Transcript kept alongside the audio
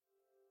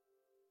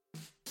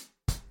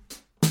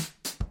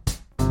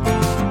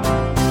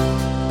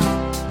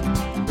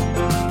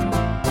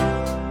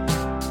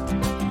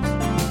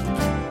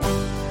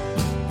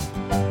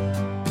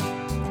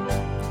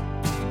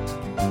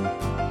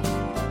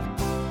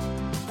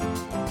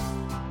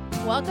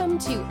Welcome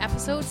to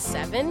episode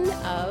 7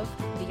 of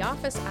the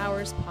Office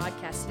Hours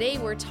podcast. Today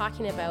we're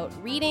talking about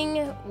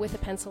reading with a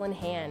pencil in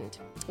hand.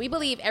 We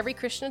believe every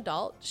Christian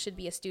adult should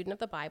be a student of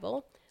the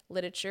Bible,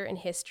 literature, and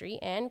history,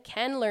 and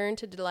can learn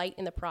to delight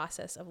in the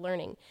process of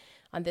learning.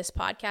 On this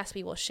podcast,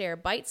 we will share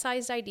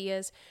bite-sized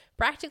ideas,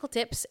 practical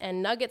tips,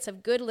 and nuggets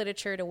of good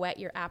literature to whet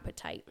your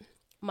appetite.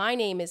 My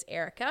name is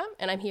Erica,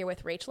 and I'm here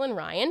with Rachel and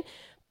Ryan.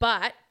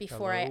 But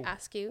before I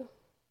ask you...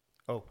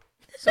 Oh,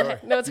 sorry.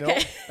 No, it's okay.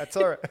 No, that's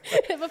all right.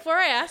 Before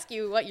I ask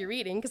you what you're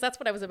reading, because that's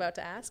what I was about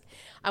to ask,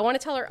 I want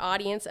to tell our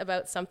audience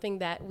about something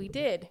that we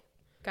did.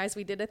 Guys,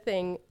 we did a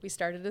thing. We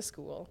started a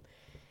school.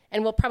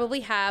 And we'll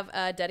probably have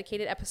a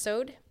dedicated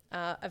episode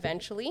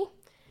eventually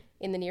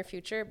in the near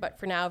future. But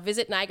for now,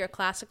 visit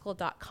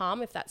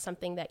niagaraclassical.com if that's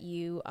something that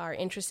you are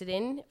interested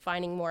in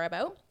finding more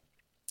about.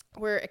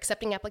 We're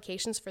accepting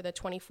applications for the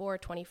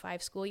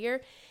 24-25 school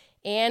year,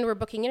 and we're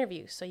booking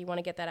interviews. So you want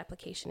to get that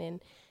application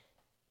in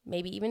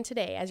maybe even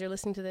today as you're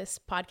listening to this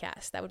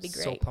podcast. That would be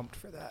great. So pumped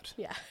for that.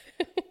 Yeah.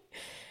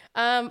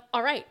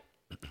 All right.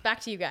 Back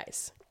to you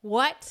guys.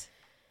 What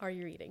are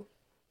you reading?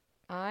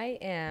 I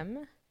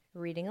am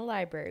reading a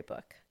library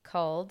book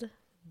called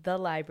The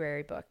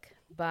Library Book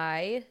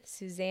by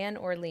Suzanne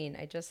Orlean.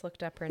 I just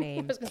looked up her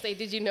name. I was going to say,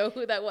 did you know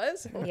who that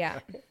was? Yeah,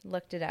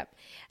 looked it up.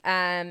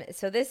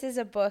 So this is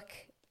a book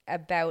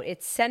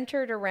it's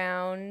centered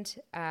around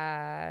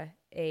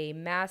a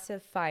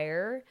massive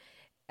fire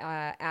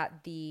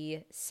at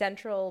the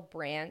central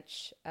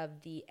branch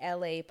of the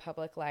LA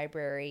Public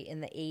Library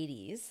in the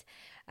 80s.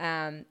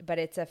 But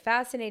it's a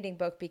fascinating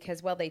book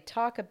because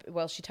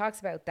she talks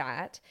about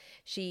that.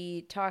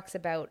 She talks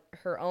about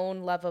her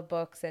own love of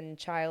books and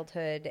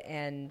childhood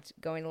and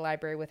going to the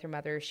library with her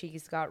mother.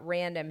 She's got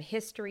random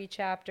history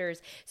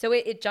chapters. So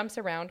it jumps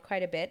around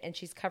quite a bit, and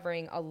she's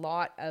covering a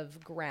lot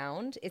of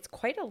ground. It's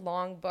quite a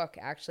long book,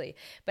 actually,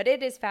 but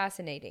it is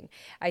fascinating.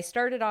 I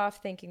started off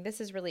thinking this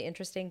is really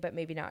interesting, but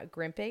maybe not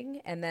gripping.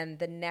 And then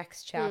the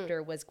next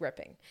chapter was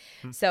gripping.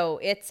 So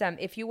it's,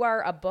 if you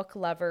are a book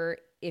lover,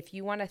 if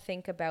you want to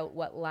think about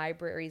what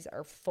libraries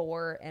are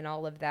for and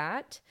all of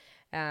that,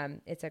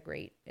 it's a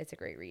great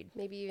read.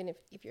 Maybe even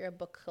if you're a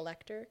book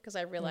collector, because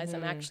I realize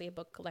I'm actually a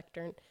book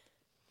collector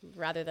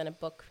rather than a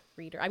book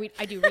reader. I mean,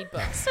 I do read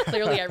books.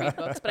 Clearly I read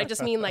books, but I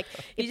just mean like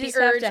You if just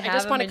the have urge, to I have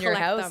just them want to in your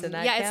collect house, them. and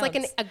that Yeah, it's like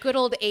counts. a good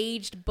old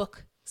aged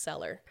book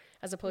seller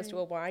as opposed to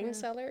a wine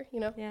seller, you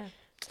know? Yeah.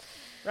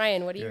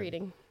 Ryan, what are you Good.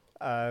 reading?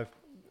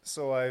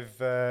 So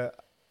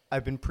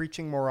I've been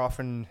preaching more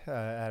often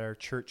at our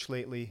church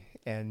lately,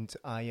 and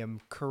I am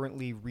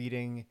currently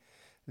reading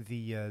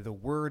the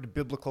Word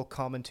Biblical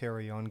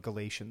Commentary on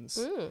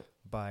Galatians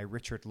by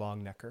Richard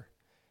Longnecker,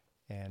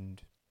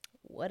 and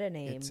What a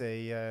name. it's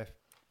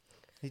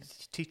he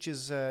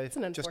teaches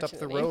an just up the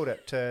unfortunate name. road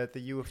at the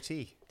U of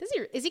T.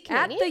 Is he At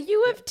Canadian? the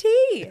U of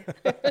T.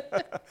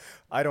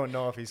 I don't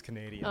know if he's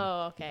Canadian.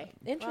 Oh, okay.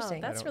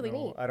 Interesting. Wow, that's I don't really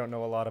know. neat. I don't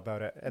know a lot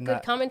about it, and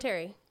Good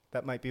commentary.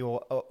 that might be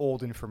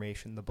old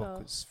information. The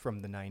book was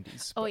from the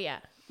 90s. Oh,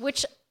 yeah.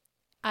 Which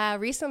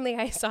recently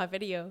I saw a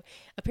video.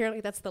 Apparently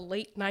that's the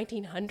late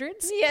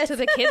 1900s Yes. to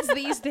the kids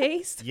these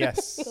days.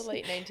 Yes. The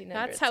late 1900s.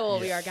 That's how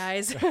old we are,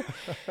 guys.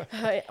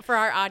 For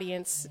our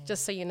audience,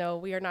 just so you know,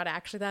 we are not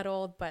actually that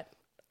old, but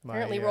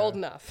apparently we're old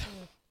enough.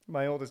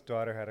 My oldest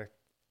daughter had a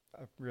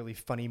really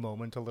funny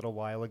moment a little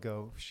while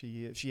ago.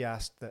 She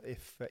asked that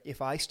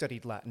if I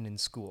studied Latin in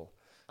school,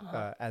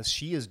 as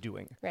she is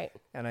doing. Right.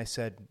 And I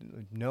said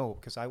no,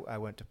 because I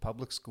went to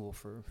public school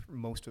for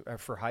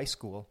for high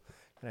school,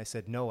 and I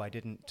said no, I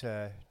didn't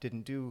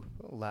do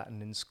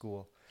Latin in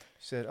school.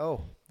 She said,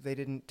 oh, they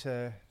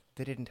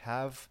didn't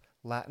have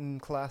Latin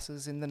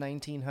classes in the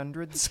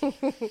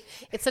 1900s.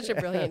 It's such a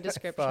brilliant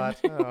description. Thought,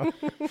 oh,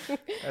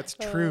 that's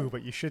true,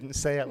 but you shouldn't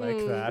say it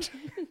like that.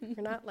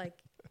 You're not like,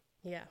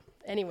 yeah.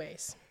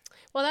 Anyways.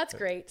 Well, that's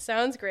great.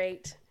 Sounds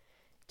great.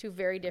 Two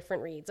very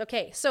different reads.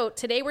 Okay, so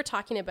today we're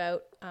talking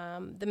about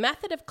the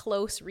method of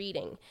close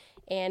reading.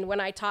 And when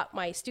I taught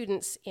my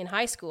students in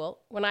high school,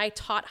 when I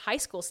taught high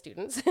school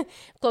students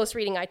close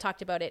reading, I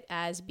talked about it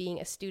as being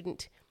a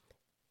student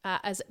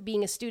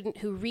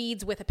who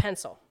reads with a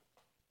pencil.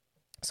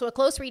 So a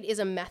close read is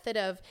a method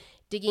of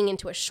digging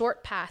into a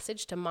short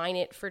passage to mine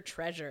it for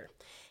treasure.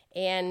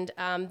 And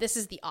this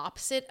is the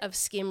opposite of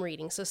skim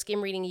reading. So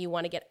skim reading, you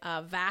want to get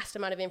a vast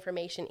amount of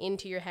information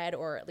into your head,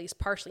 or at least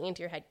partially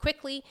into your head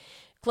quickly.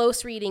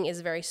 Close reading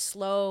is very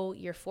slow.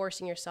 You're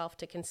forcing yourself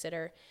to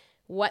consider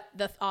what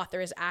the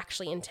author is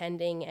actually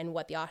intending and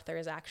what the author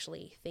is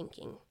actually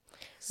thinking.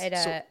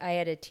 I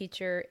had a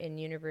teacher in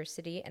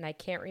university, and I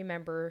can't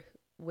remember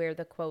where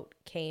the quote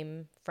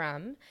came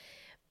from,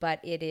 but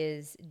it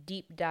is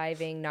deep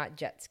diving, not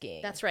jet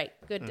skiing. That's right.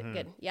 Good.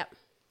 Good. Yep.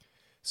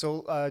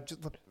 So just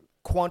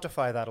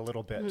quantify that a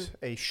little bit.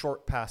 A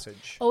short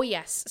passage. Oh,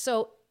 yes.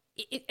 So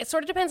it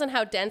sort of depends on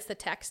how dense the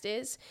text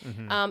is.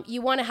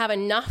 You want to have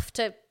enough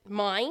to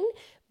mine,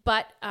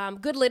 but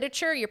good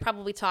literature, you're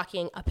probably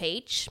talking a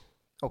page,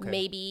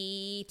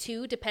 maybe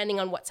two, depending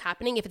on what's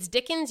happening. If it's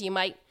Dickens, you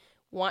might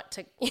want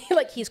to,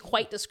 like, he's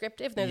quite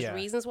descriptive. There's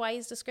reasons why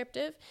he's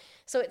descriptive.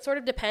 So it sort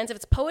of depends. If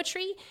it's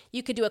poetry,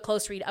 you could do a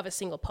close read of a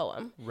single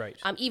poem. Right.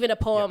 Even a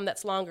poem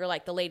that's longer,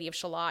 like The Lady of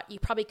Shalott, you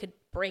probably could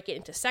break it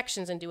into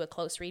sections and do a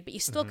close read, but you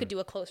still could do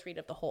a close read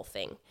of the whole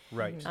thing.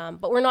 Right.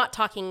 But we're not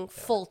talking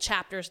full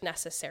chapters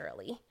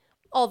necessarily.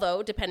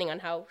 Although, depending on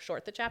how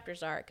short the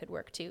chapters are, it could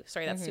work too.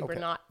 Sorry, that's super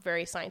not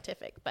very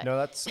scientific. But no,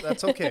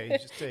 that's okay.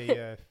 Just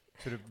a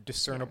sort of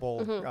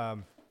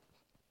discernible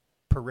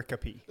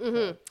pericope.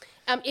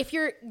 If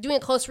you're doing a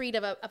close read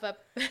of a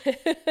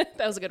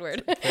that was a good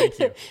word. Thank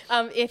you.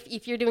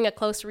 If you're doing a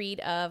close read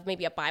of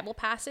maybe a Bible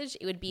passage,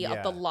 it would be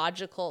of the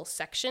logical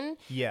section.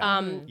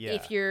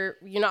 If you're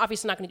not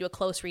obviously not going to do a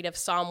close read of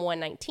Psalm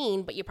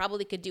 119, but you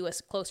probably could do a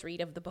close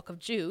read of the book of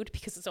Jude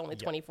because it's only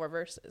 24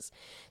 verses.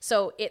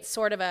 So it's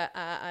sort of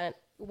a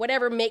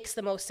whatever makes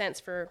the most sense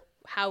for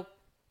how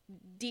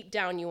deep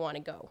down you want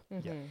to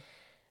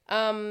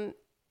go.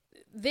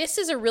 This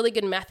is a really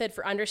good method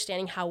for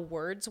understanding how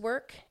words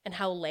work and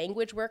how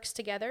language works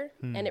together.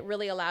 And it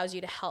really allows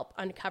you to help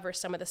uncover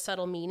some of the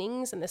subtle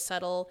meanings and the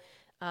subtle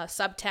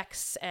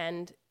subtexts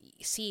and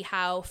see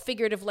how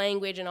figurative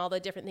language and all the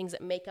different things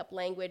that make up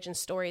language and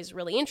story is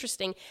really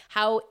interesting,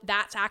 how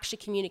that's actually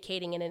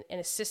communicating and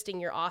assisting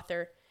your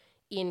author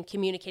in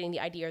communicating the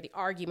idea or the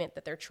argument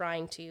that they're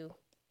trying to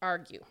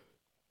argue.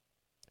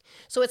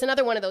 So it's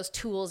another one of those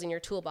tools in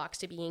your toolbox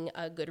to being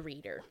a good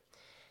reader.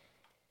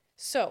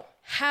 So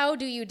how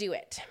do you do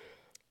it?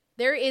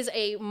 There is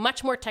a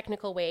much more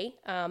technical way.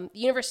 The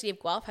University of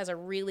Guelph has a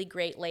really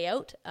great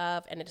layout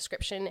of and a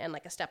description and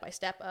like a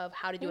step-by-step of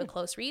how to do a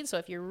close read. So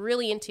if you're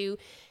really into,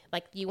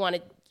 like, you want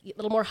a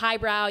little more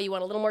highbrow, you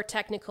want a little more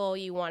technical,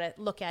 you want to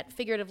look at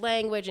figurative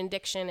language and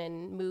diction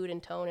and mood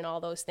and tone and all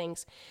those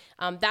things,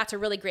 that's a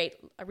really great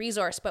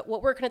resource. But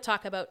what we're going to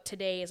talk about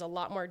today is a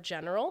lot more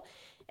general,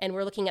 and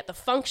we're looking at the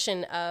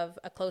function of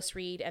a close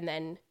read, and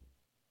then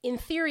in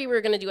theory,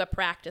 we're going to do a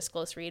practice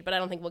close read, but I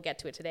don't think we'll get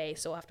to it today,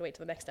 so we'll have to wait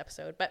till the next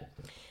episode. But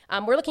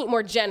we're looking at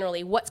more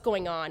generally what's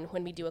going on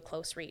when we do a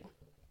close read.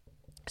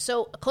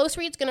 So a close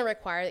read is going to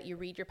require that you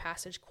read your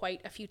passage quite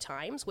a few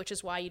times, which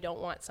is why you don't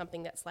want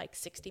something that's like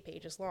 60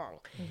 pages long.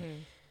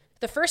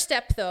 The first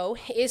step, though,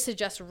 is to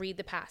just read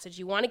the passage.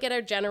 You want to get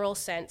a general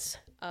sense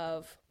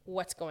of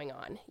what's going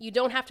on. You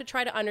don't have to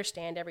try to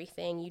understand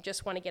everything. You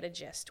just want to get a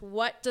gist.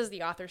 What does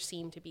the author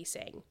seem to be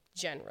saying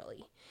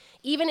generally?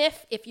 Even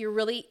if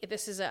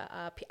this is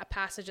a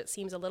passage that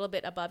seems a little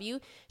bit above you,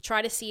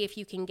 try to see if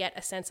you can get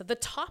a sense of the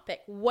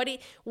topic. What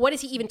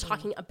is he even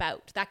talking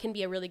about? That can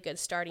be a really good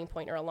starting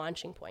point or a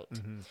launching point.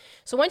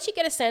 So once you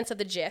get a sense of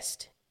the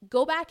gist,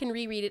 go back and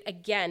reread it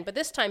again. But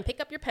this time,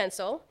 pick up your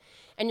pencil,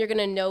 and you're going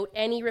to note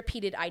any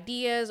repeated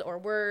ideas or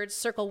words,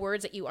 circle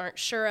words that you aren't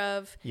sure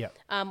of.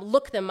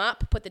 Look them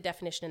up, put the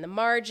definition in the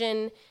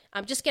margin.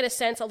 Just get a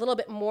sense a little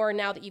bit more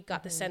now that you've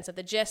got the sense of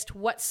the gist.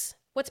 What's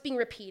being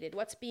repeated?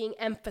 What's being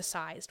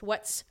emphasized?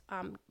 What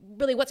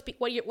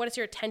is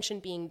your attention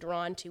being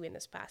drawn to in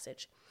this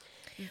passage?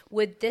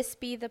 Would this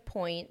be the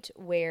point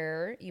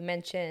where you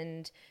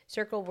mentioned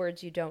circle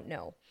words you don't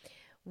know?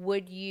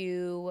 Would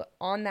you,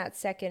 on that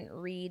second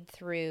read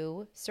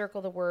through,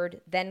 circle the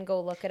word, then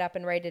go look it up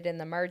and write it in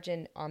the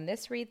margin on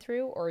this read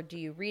through? Or do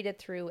you read it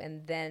through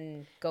and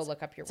then go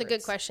look up your words? It's a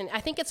good question.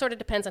 I think it sort of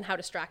depends on how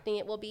distracting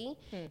it will be.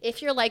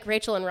 If you're like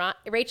Rachel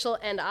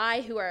and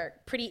I, who are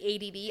pretty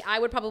ADD, I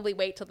would probably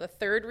wait till the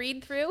third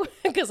read through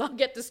because I'll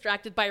get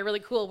distracted by a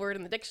really cool word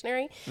in the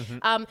dictionary.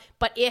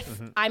 But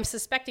if I'm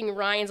suspecting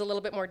Ryan's a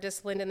little bit more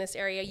disciplined in this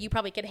area, you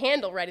probably could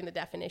handle writing the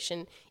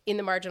definition in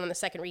the margin on the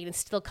second read and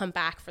still come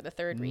back for the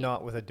third read.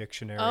 Not with a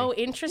dictionary. Oh,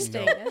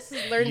 interesting. No.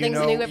 Learn things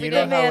new every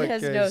day. Man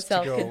has no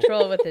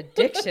self-control with a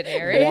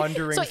dictionary.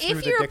 So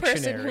if you're a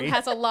person who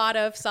has a lot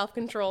of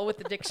self-control with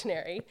the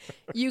dictionary,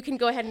 you can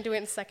go ahead and do it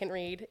in second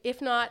read.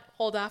 If not,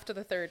 hold off to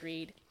the third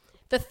read.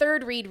 The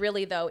third read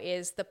really, though,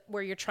 is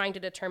where you're trying to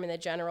determine the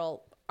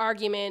general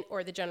argument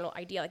or the general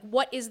idea. Like,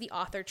 what is the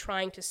author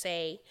trying to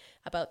say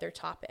about their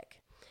topic?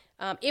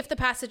 If the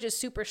passage is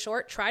super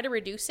short, try to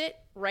reduce it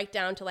right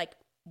down to like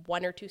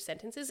 1 or 2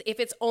 sentences. If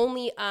it's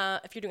only,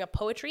 if you're doing a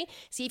poetry,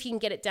 see if you can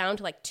get it down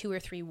to like 2 or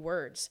 3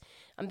 words.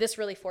 This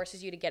really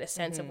forces you to get a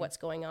sense of what's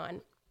going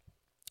on.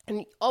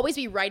 And always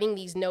be writing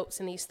these notes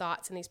and these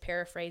thoughts and these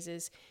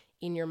paraphrases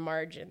in your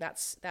margin.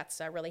 That's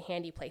a really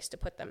handy place to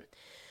put them.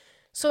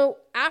 So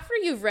after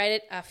you've read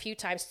it a few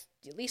times,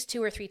 at least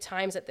 2 or 3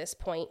 times at this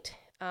point,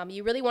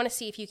 you really want to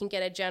see if you can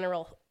get a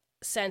general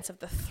sense of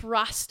the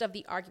thrust of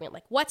the argument,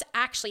 like what's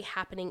actually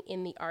happening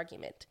in the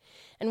argument.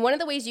 And one of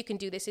the ways you can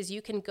do this is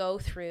you can go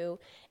through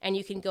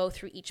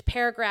each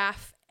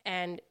paragraph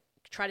and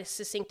try to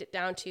succinct it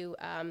down to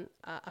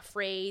a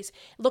phrase.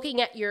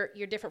 Looking at your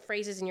different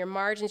phrases in your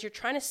margins, you're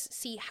trying to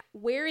see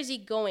where is he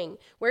going,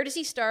 where does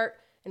he start,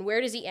 and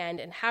where does he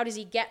end, and how does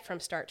he get from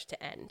start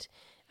to end.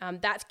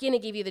 That's going to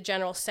give you the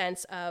general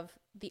sense of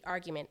the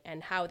argument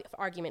and how the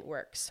argument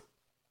works.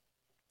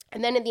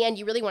 And then in the end,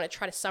 you really want to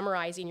try to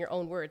summarize in your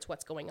own words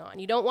what's going on.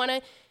 You want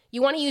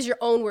to use your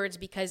own words,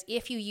 because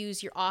if you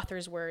use your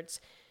author's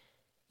words,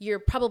 you're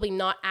probably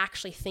not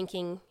actually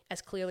thinking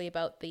as clearly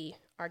about the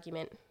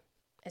argument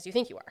as you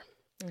think you are.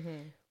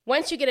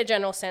 Once you get a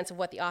general sense of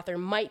what the author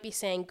might be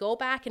saying, go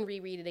back and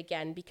reread it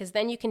again, because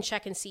then you can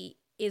check and see,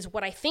 is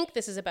what I think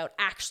this is about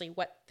actually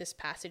what this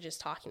passage is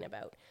talking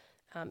about?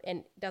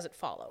 And does it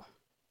follow?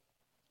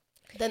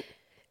 Then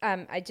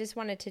I just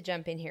wanted to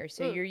jump in here.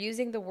 So you're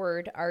using the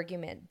word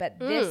argument, but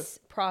this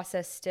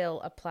process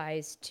still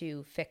applies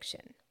to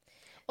fiction.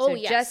 So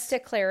just to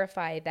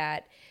clarify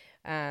that,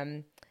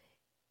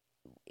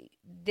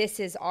 this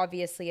is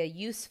obviously a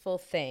useful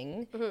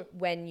thing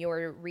when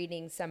you're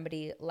reading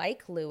somebody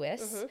like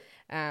Lewis,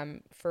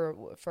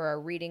 for a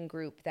reading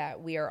group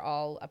that we are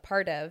all a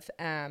part of,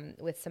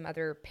 with some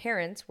other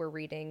parents. We're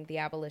reading The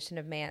Abolition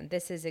of Man.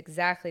 This is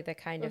exactly the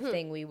kind of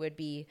thing we would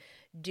be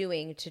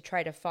doing to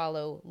try to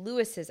follow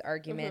Lewis's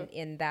argument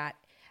in that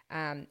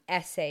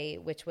essay,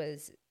 which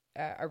was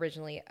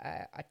originally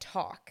a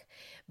talk.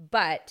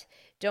 But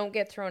don't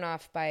get thrown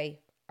off by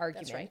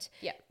argument. That's right.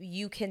 Yeah.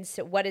 You can,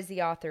 what is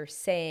the author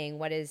saying?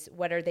 What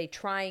are they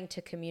trying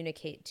to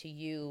communicate to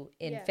you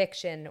in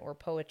fiction or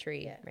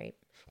poetry, right?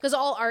 Because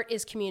all art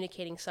is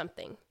communicating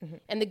something,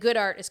 and the good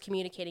art is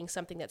communicating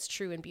something that's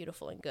true and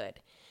beautiful and good.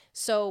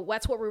 So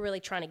that's what we're really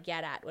trying to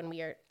get at when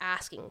we are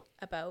asking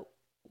about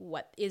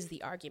what is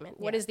the argument?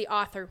 What is the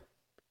author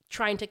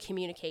trying to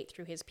communicate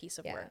through his piece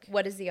of work?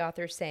 What is the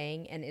author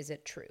saying, and is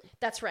it true?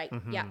 That's right.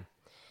 Yeah.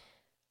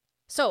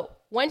 So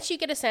once you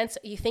get a sense,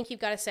 you think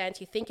you've got a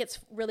sense, you think it's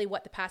really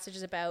what the passage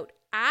is about,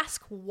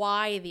 ask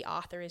why the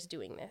author is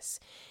doing this.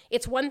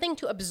 It's one thing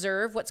to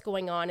observe what's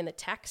going on in the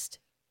text,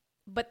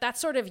 but that's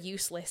sort of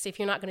useless if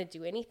you're not going to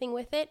do anything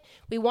with it.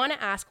 We want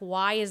to ask,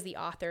 why is the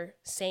author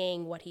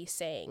saying what he's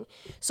saying?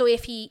 So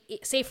if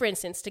say for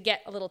instance, to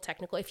get a little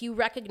technical, if you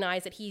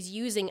recognize that he's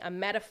using a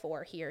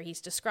metaphor here,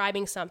 he's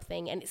describing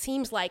something, and it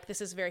seems like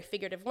this is very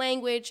figurative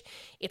language,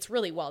 it's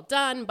really well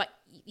done, but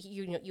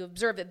you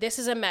observe that this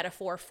is a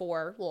metaphor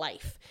for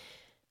life.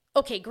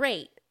 Okay,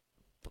 great.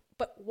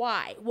 But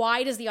why?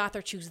 Why does the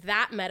author choose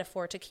that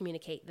metaphor to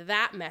communicate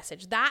that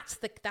message? That's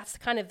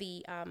kind of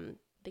the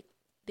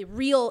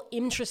real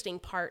interesting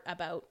part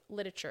about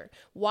literature.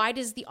 Why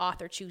does the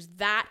author choose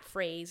that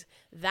phrase,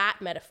 that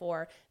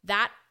metaphor,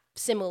 that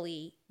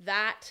simile,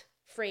 that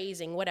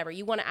phrasing, whatever?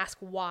 You want to ask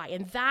why.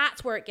 And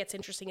that's where it gets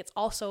interesting. It's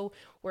also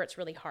where it's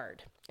really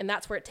hard. And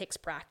that's where it takes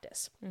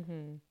practice.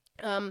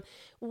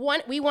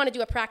 We want to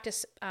do a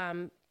practice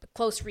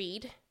close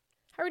read.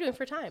 How are we doing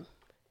for time?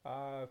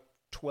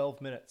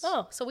 12 minutes.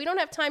 Oh, so we don't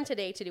have time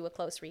today to do a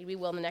close read. We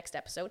will in the next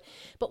episode.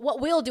 But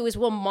what we'll do is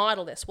we'll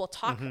model this. We'll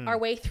talk our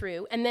way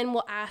through, and then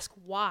we'll ask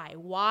why.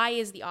 Why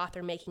is the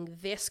author making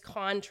this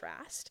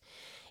contrast?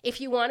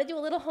 If you want to do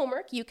a little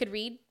homework, you could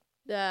read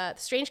The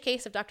Strange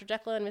Case of Dr.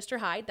 Jekyll and Mr.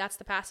 Hyde. That's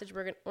the passage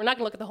we're not going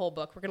to look at the whole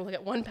book. We're going to look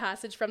at one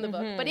passage from the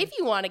book. But if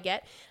you want to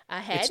get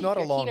ahead, it's not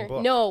a long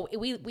book. No,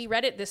 we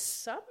read it this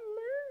summer.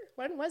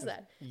 When was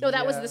that? No,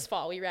 that was this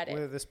fall. We read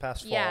it. This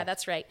past fall. Yeah,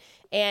 that's right.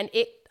 And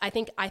I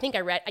think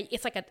I read.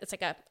 It's like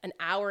an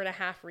hour and a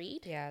half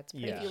read. Yeah, it's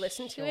pretty. If you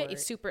listen to it,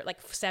 it's super,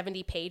 like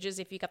 70 pages.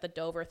 If you got the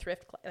Dover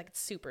Thrift, like it's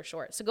super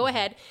short. So go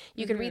ahead.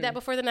 You can read that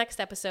before the next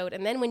episode,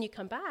 and then when you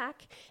come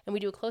back and we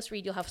do a close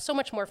read, you'll have so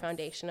much more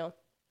foundational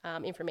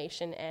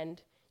information,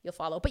 and you'll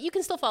follow. But you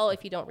can still follow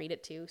if you don't read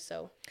it too.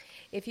 So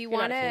if you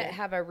want to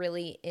have a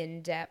really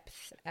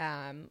in-depth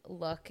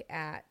look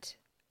at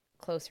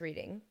close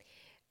reading,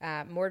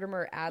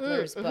 Mortimer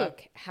Adler's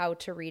book, How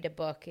to Read a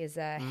Book, is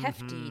a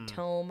hefty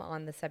tome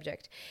on the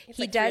subject. It's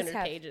he like does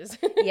have pages.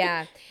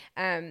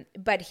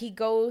 But he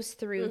goes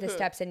through the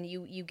steps, and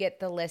you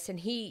get the list, and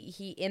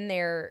he in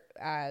there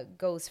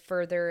goes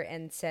further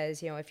and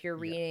says, if you're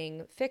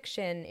reading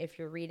fiction, if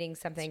you're reading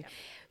something,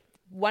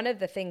 one of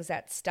the things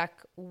that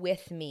stuck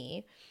with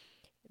me,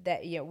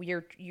 that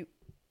you're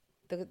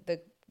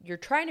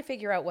trying to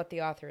figure out what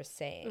the author is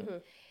saying.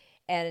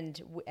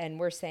 And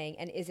we're saying,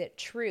 and is it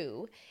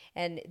true?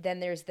 And then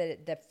there's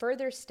the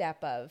further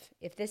step of,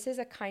 if this is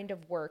a kind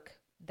of work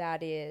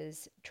that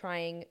is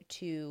trying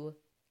to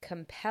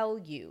compel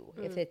you,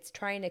 if it's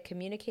trying to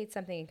communicate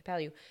something and compel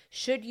you,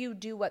 should you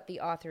do what the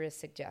author is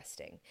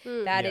suggesting?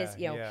 That is,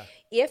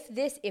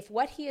 if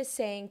what he is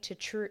saying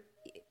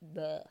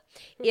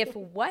if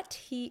what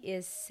he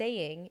is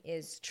saying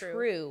is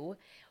true,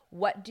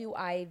 what do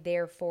I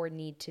therefore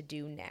need to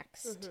do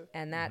next?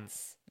 And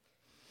that's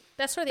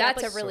a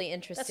really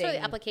interesting. That's sort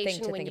of the application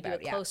thing to when think you do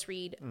about, a close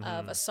read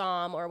of a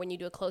psalm, or when you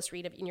do a close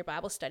read in your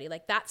Bible study.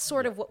 Like that's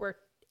sort of what we're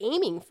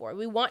aiming for.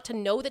 We want to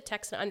know the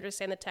text and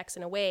understand the text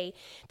in a way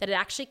that it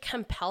actually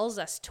compels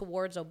us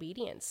towards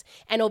obedience,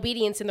 and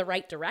obedience in the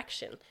right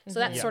direction. So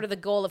that's sort of the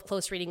goal of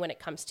close reading when it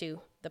comes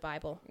to the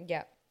Bible.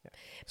 Yeah.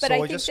 But so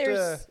I think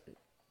there's.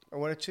 I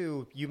wanted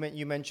to.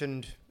 You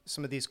mentioned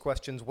some of these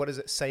questions. What is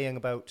it saying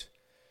about,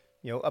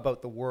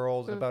 about the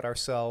world, about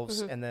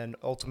ourselves, and then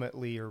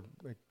ultimately, or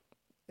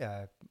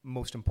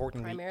most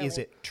importantly, primarily, is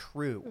it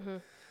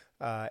true?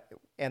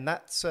 And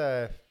that's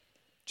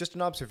just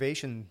an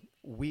observation.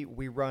 We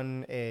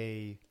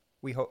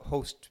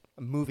host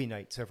movie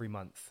nights every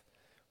month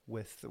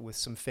with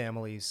some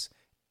families,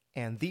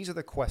 And these are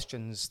the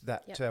questions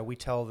that we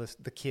tell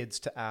the kids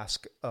to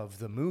ask of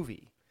the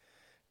movie.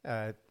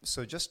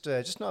 So just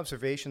an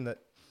observation that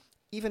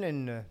even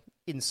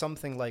in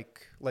something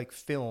like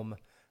film,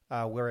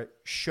 where it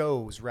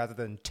shows rather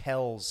than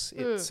tells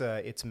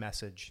its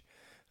message,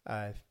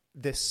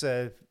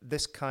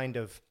 this kind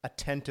of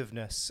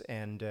attentiveness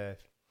and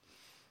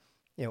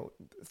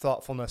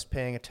thoughtfulness,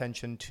 paying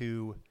attention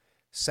to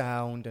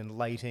sound and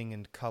lighting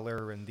and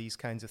color and these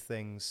kinds of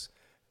things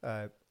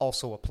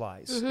also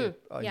applies.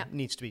 Mm-hmm. It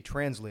needs to be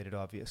translated,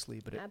 obviously,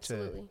 but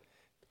absolutely,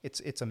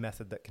 it's a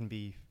method that can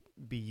be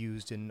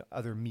used in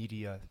other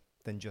media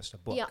than just a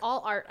book. Yeah,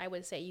 all art, I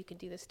would say you could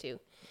do this too.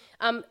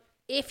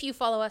 If you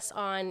follow us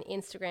on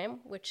Instagram,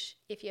 which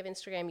if you have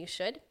Instagram, you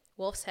should,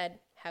 Wolf's Head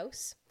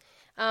House.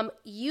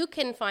 You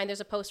can find, there's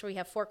a post where we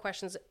have 4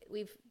 questions.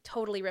 We've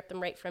totally ripped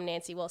them right from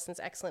Nancy Wilson's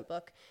excellent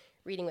book,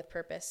 Reading with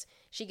Purpose.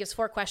 She gives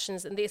 4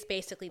 questions, and it's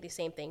basically the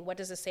same thing. What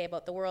does it say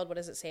about the world? What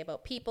does it say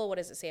about people? What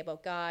does it say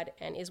about God?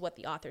 And is what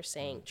the author's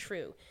saying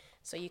true?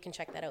 So you can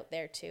check that out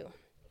there too.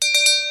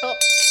 Oh,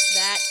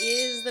 that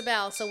is the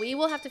bell. So we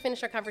will have to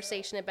finish our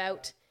conversation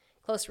about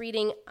close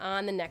reading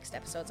on the next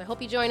episode. So I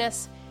hope you join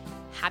us.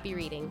 Happy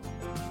reading.